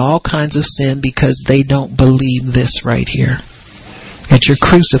 fornicating, doing all kinds of sin because they don't believe this right here. That you're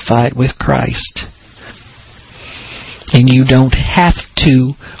crucified with Christ. And you don't have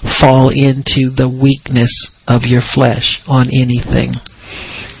to fall into the weakness of your flesh on anything.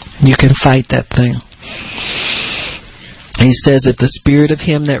 You can fight that thing. He says, if the spirit of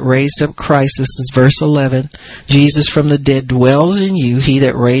him that raised up Christ, this is verse 11, Jesus from the dead dwells in you, he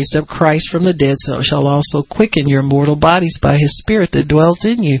that raised up Christ from the dead shall also quicken your mortal bodies by his spirit that dwells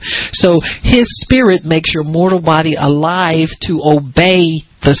in you. So his spirit makes your mortal body alive to obey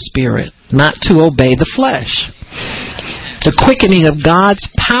the spirit, not to obey the flesh. The quickening of God's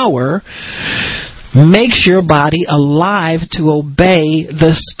power makes your body alive to obey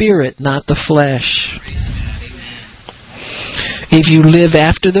the spirit, not the flesh. If you live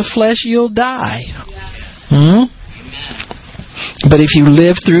after the flesh, you'll die. But if you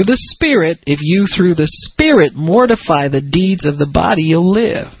live through the Spirit, if you through the Spirit mortify the deeds of the body, you'll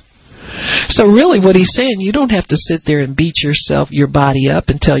live. So really what he's saying, you don't have to sit there and beat your body up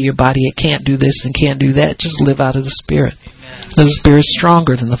and tell your body it can't do this and can't do that. Just live out of the Spirit. The Spirit's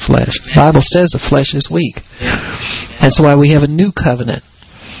stronger than the flesh. The Bible says the flesh is weak. That's why we have a new covenant.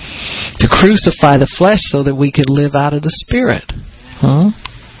 To crucify the flesh so that we could live out of the Spirit. The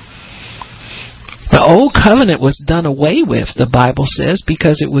old covenant was done away with, the Bible says,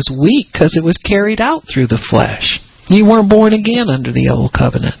 because it was weak, because it was carried out through the flesh. You weren't born again under the old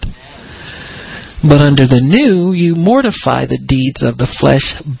covenant. But under the new, you mortify the deeds of the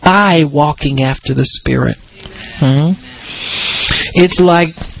flesh by walking after the Spirit. It's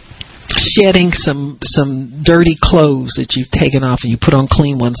like shedding some dirty clothes that you've taken off and you put on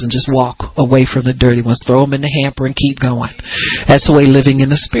clean ones and just walk away from the dirty ones. Throw them in the hamper and keep going. That's the way living in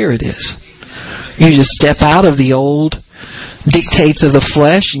the Spirit is. You just step out of the old dictates of the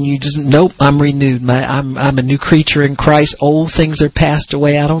flesh and you just, nope, I'm renewed. I'm a new creature in Christ. Old things are passed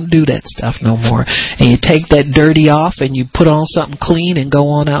away. I don't do that stuff no more. And you take that dirty off and you put on something clean and go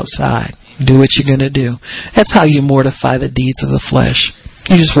on outside. Do what you're going to do. That's how you mortify the deeds of the flesh.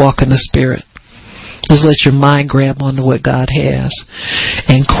 You just walk in the Spirit. Just let your mind grab onto what God has.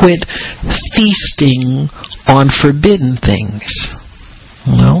 And quit feasting on forbidden things.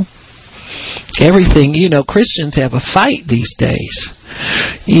 Everything, Christians have a fight these days.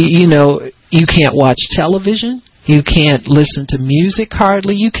 You can't watch television. You can't listen to music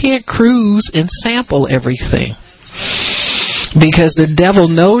hardly. You can't cruise and sample everything. Because the devil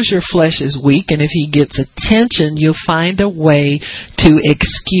knows your flesh is weak, and if he gets attention, you'll find a way to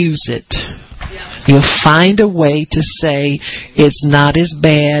excuse it. You'll find a way to say, it's not as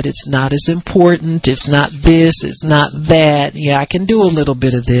bad, it's not as important, it's not this, it's not that. Yeah, I can do a little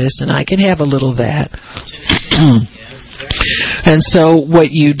bit of this, and I can have a little of that. And so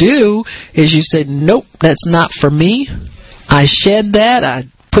what you do is you say, nope, that's not for me. I shed that, I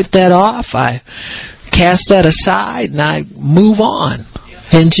put that off, I cast that aside, and I move on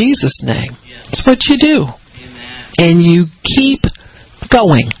in Jesus' name. That's what you do. And you keep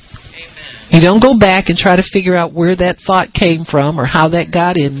going. You don't go back and try to figure out where that thought came from or how that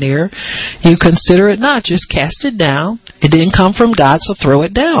got in there. You consider it not. Just cast it down. It didn't come from God, so throw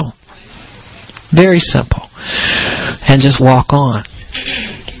it down. Very simple. And just walk on.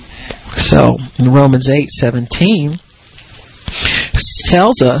 So, in Romans 8:17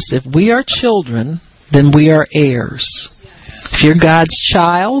 tells us if we are children, then we are heirs. If you're God's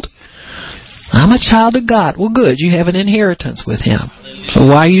child, I'm a child of God. Well, good. You have an inheritance with Him. So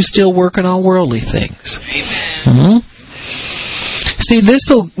why are you still working on worldly things? See, this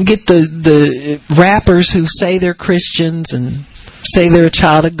will get the rappers who say they're Christians and say they're a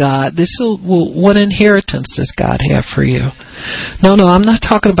child of God. What inheritance does God have for you? No, I'm not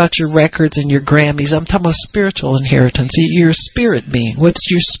talking about your records and your Grammys. I'm talking about spiritual inheritance. You're a spirit being.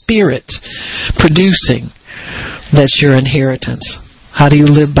 What's your spirit producing? That's your inheritance. How do you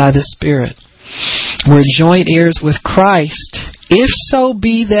live by the Spirit? We're joint heirs with Christ, if so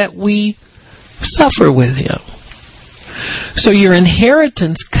be that we suffer with Him. So your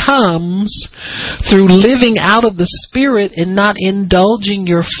inheritance comes through living out of the Spirit and not indulging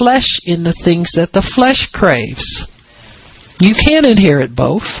your flesh in the things that the flesh craves. You can't inherit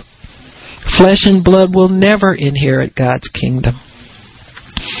both. Flesh and blood will never inherit God's kingdom.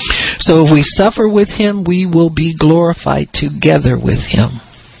 So if we suffer with him, we will be glorified together with him.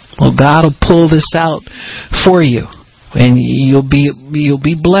 Well, God will pull this out for you, and you'll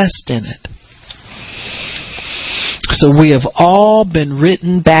be blessed in it. So we have all been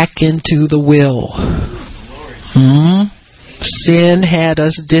written back into the will. Sin had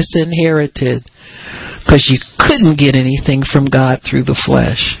us disinherited because you couldn't get anything from God through the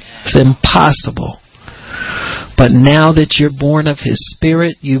flesh. It's impossible. But now that you're born of His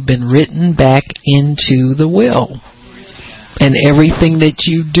Spirit, you've been written back into the will. And everything that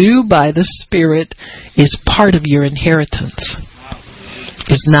you do by the Spirit is part of your inheritance.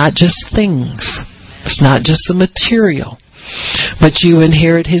 It's not just things. It's not just the material. But you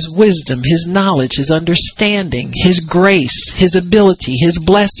inherit His wisdom, His knowledge, His understanding, His grace, His ability, His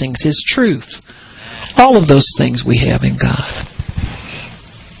blessings, His truth. All of those things we have in God.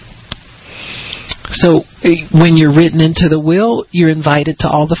 So when you're written into the will, you're invited to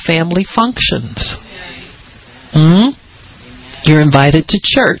all the family functions. You're invited to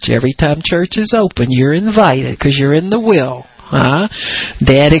church. Every time church is open, you're invited because you're in the will.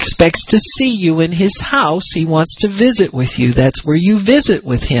 Dad expects to see you in his house. He wants to visit with you. That's where you visit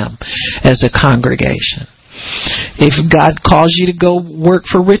with him as a congregation. If God calls you to go work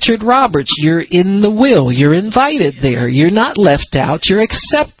for Richard Roberts, you're in the will. You're invited there. You're not left out. You're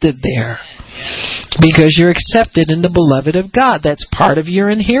accepted there. Because you're accepted in the beloved of God. That's part of your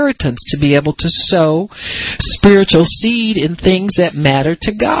inheritance, to be able to sow spiritual seed in things that matter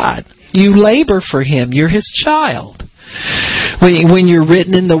to God. You labor for Him. You're His child. When you're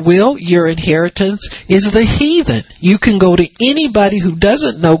written in the will, your inheritance is the heathen. You can go to anybody who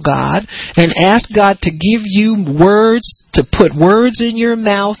doesn't know God and ask God to give you words, to put words in your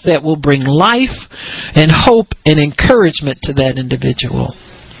mouth that will bring life and hope and encouragement to that individual.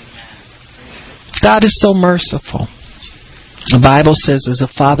 God is so merciful. The Bible says, as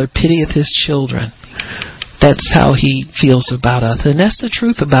a father pitieth his children, that's how He feels about us. And that's the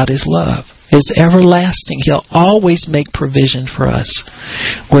truth about His love. It's everlasting. He'll always make provision for us.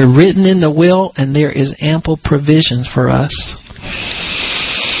 We're written in the will, and there is ample provision for us.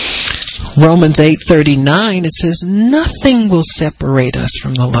 Romans 8:39, it says, nothing will separate us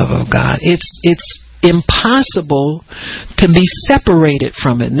from the love of God. It's impossible to be separated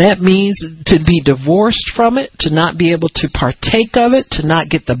from it. And that means to be divorced from it, to not be able to partake of it, to not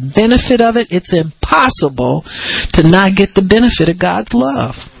get the benefit of it. It's impossible to not get the benefit of God's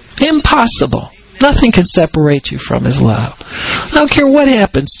love. Impossible. Nothing can separate you from His love. I don't care what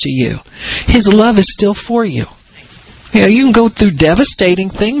happens to you. His love is still for you. You know, you can go through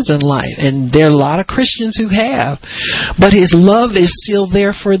devastating things in life, and there are a lot of Christians who have, but His love is still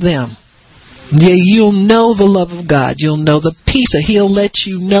there for them. Yeah, you'll know the love of God. You'll know the peace. He'll let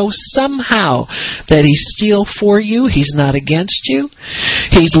you know somehow that He's still for you. He's not against you.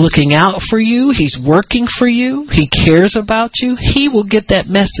 He's looking out for you. He's working for you. He cares about you. He will get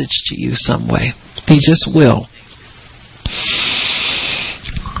that message to you some way. He just will.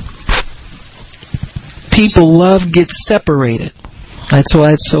 People love gets separated. That's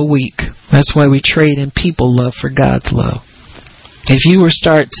why it's so weak. That's why we trade in people love for God's love. If you were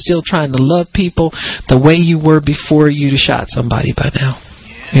still trying to love people the way you were before, you'd have shot somebody by now.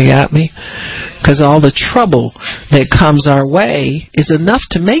 You got me? Because all the trouble that comes our way is enough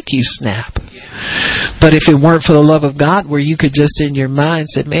to make you snap. But if it weren't for the love of God, where you could just in your mind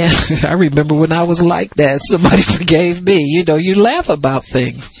say, man, I remember when I was like that. Somebody forgave me. You know, you laugh about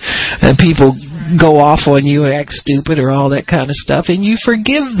things. And people go off on you and act stupid or all that kind of stuff. And you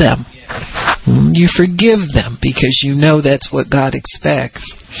forgive them. You forgive them because you know that's what God expects.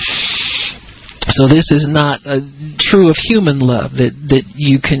 So this is not true of human love, that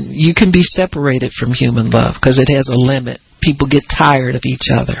you can be separated from human love because it has a limit. People get tired of each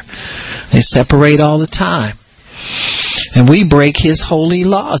other. They separate all the time. And we break His holy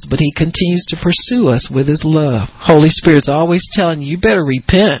laws, but He continues to pursue us with His love. Holy Spirit's always telling you better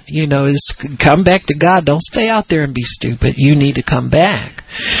repent. You know, come back to God. Don't stay out there and be stupid. You need to come back.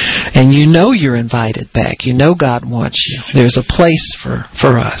 And you know you're invited back. You know God wants you. There's a place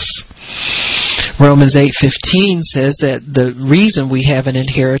for us. Romans 8:15 says that the reason we have an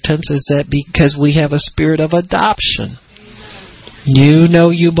inheritance is that because we have a spirit of adoption. You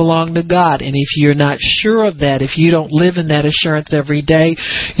know you belong to God. And if you're not sure of that, if you don't live in that assurance every day,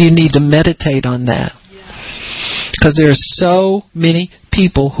 you need to meditate on that. Because there are so many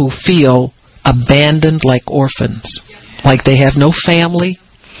people who feel abandoned like orphans. Like they have no family.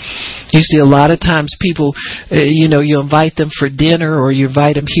 You see, a lot of times people, you invite them for dinner or you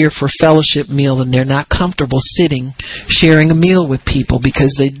invite them here for fellowship meal and they're not comfortable sitting, sharing a meal with people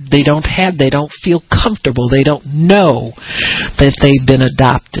because they don't feel comfortable. They don't know that they've been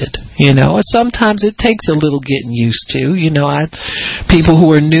adopted. And sometimes it takes a little getting used to. People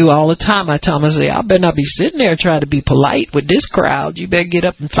who are new all the time, I tell them, I say, I better not be sitting there trying to be polite with this crowd. You better get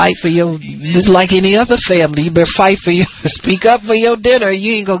up and fight for this is like any other family. You better fight for speak up for your dinner.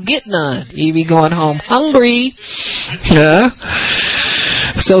 You ain't gonna get none. You be going home hungry. Yeah.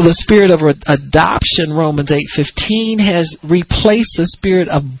 So the spirit of adoption, Romans 8:15, has replaced the spirit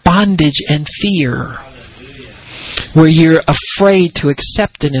of bondage and fear, where you're afraid to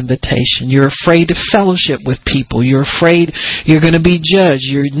accept an invitation. You're afraid to fellowship with people. You're afraid you're going to be judged.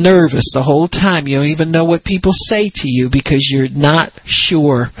 You're nervous the whole time. You don't even know what people say to you because you're not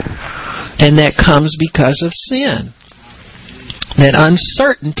sure. And that comes because of sin. That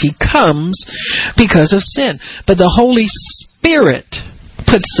uncertainty comes because of sin. But the Holy Spirit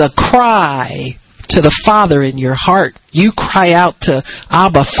puts a cry to the Father in your heart. You cry out to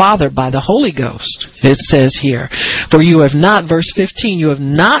Abba, Father, by the Holy Ghost, it says here. For you have not, verse 15, you have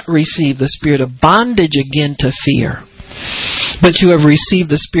not received the spirit of bondage again to fear, but you have received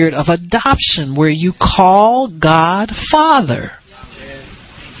the spirit of adoption, where you call God Father.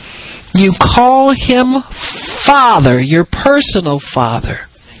 You call Him Father, your personal Father.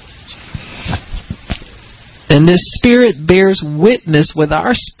 And this Spirit bears witness with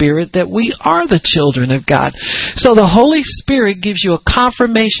our spirit that we are the children of God. So the Holy Spirit gives you a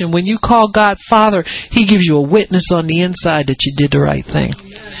confirmation. When you call God Father, He gives you a witness on the inside that you did the right thing.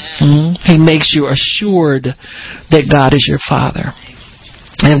 He makes you assured that God is your Father.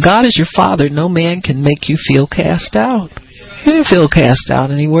 And if God is your Father, no man can make you feel cast out. You don't feel cast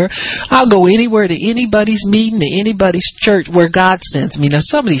out anywhere. I'll go anywhere, to anybody's meeting, to anybody's church where God sends me. Now,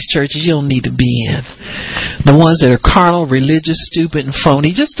 some of these churches you don't need to be in. The ones that are carnal, religious, stupid, and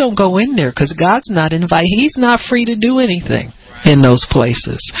phony, just don't go in there, because God's not invited. He's not free to do anything in those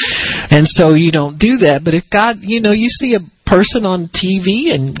places. And so you don't do that. But if God, you see a person on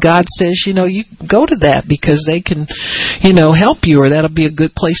TV and God says, you go to that because they can, help you, or that'll be a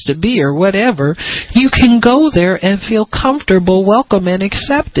good place to be, or whatever, you can go there and feel comfortable, welcome, and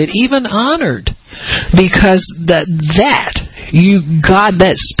accepted, even honored, because that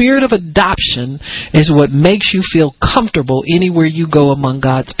spirit of adoption is what makes you feel comfortable anywhere you go among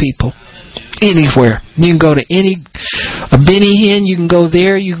God's people. Anywhere. You can go to a Benny Hinn, you can go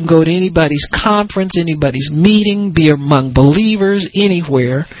there, you can go to anybody's conference, anybody's meeting, be among believers,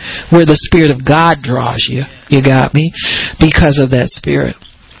 anywhere where the Spirit of God draws you. You got me? Because of that Spirit.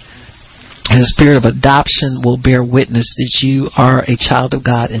 And the Spirit of adoption will bear witness that you are a child of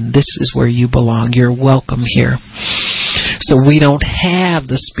God, and this is where you belong. You're welcome here. So we don't have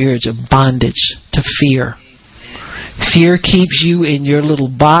the spirit of bondage to fear. Fear keeps you in your little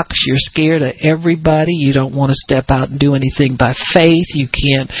box. You're scared of everybody. You don't want to step out and do anything by faith. You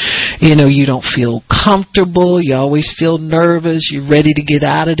can't, you don't feel comfortable. You always feel nervous. You're ready to get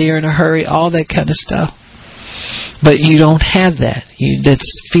out of there in a hurry, all that kind of stuff. But you don't have that.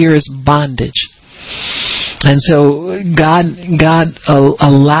 Fear is bondage. And so God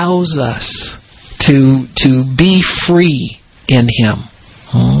allows us to be free in Him.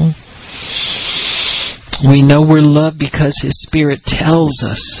 We know we're loved because His Spirit tells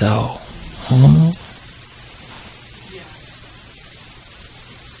us so.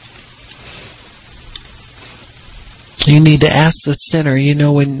 You need to ask the sinner,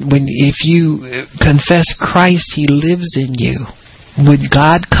 if you confess Christ, He lives in you. Would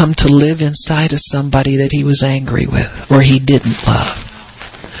God come to live inside of somebody that He was angry with or He didn't love?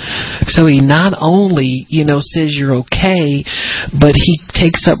 So He not only, says you're okay, but He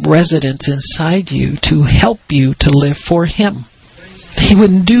takes up residence inside you to help you to live for Him. He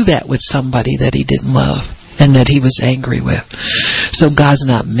wouldn't do that with somebody that He didn't love and that He was angry with. So God's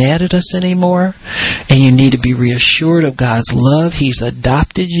not mad at us anymore, and you need to be reassured of God's love. He's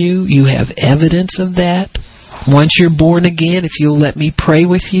adopted you. You have evidence of that. Once you're born again, if you'll let me pray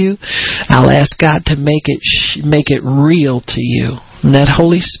with you, I'll ask God to make it real to you. And that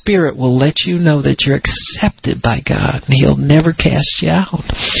Holy Spirit will let you know that you're accepted by God. And He'll never cast you out.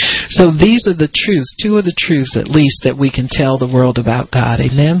 So these are the truths, two of the truths at least, that we can tell the world about God.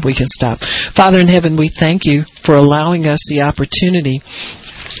 Amen? We can stop. Father in heaven, we thank You for allowing us the opportunity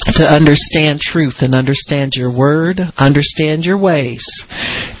to understand truth and understand Your word, understand Your ways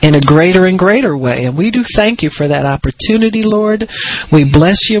in a greater and greater way. And we do thank You for that opportunity, Lord. We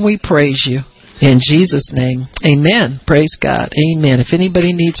bless You and we praise You. In Jesus' name, amen. Praise God. Amen. If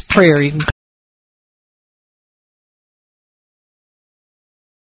anybody needs prayer, you can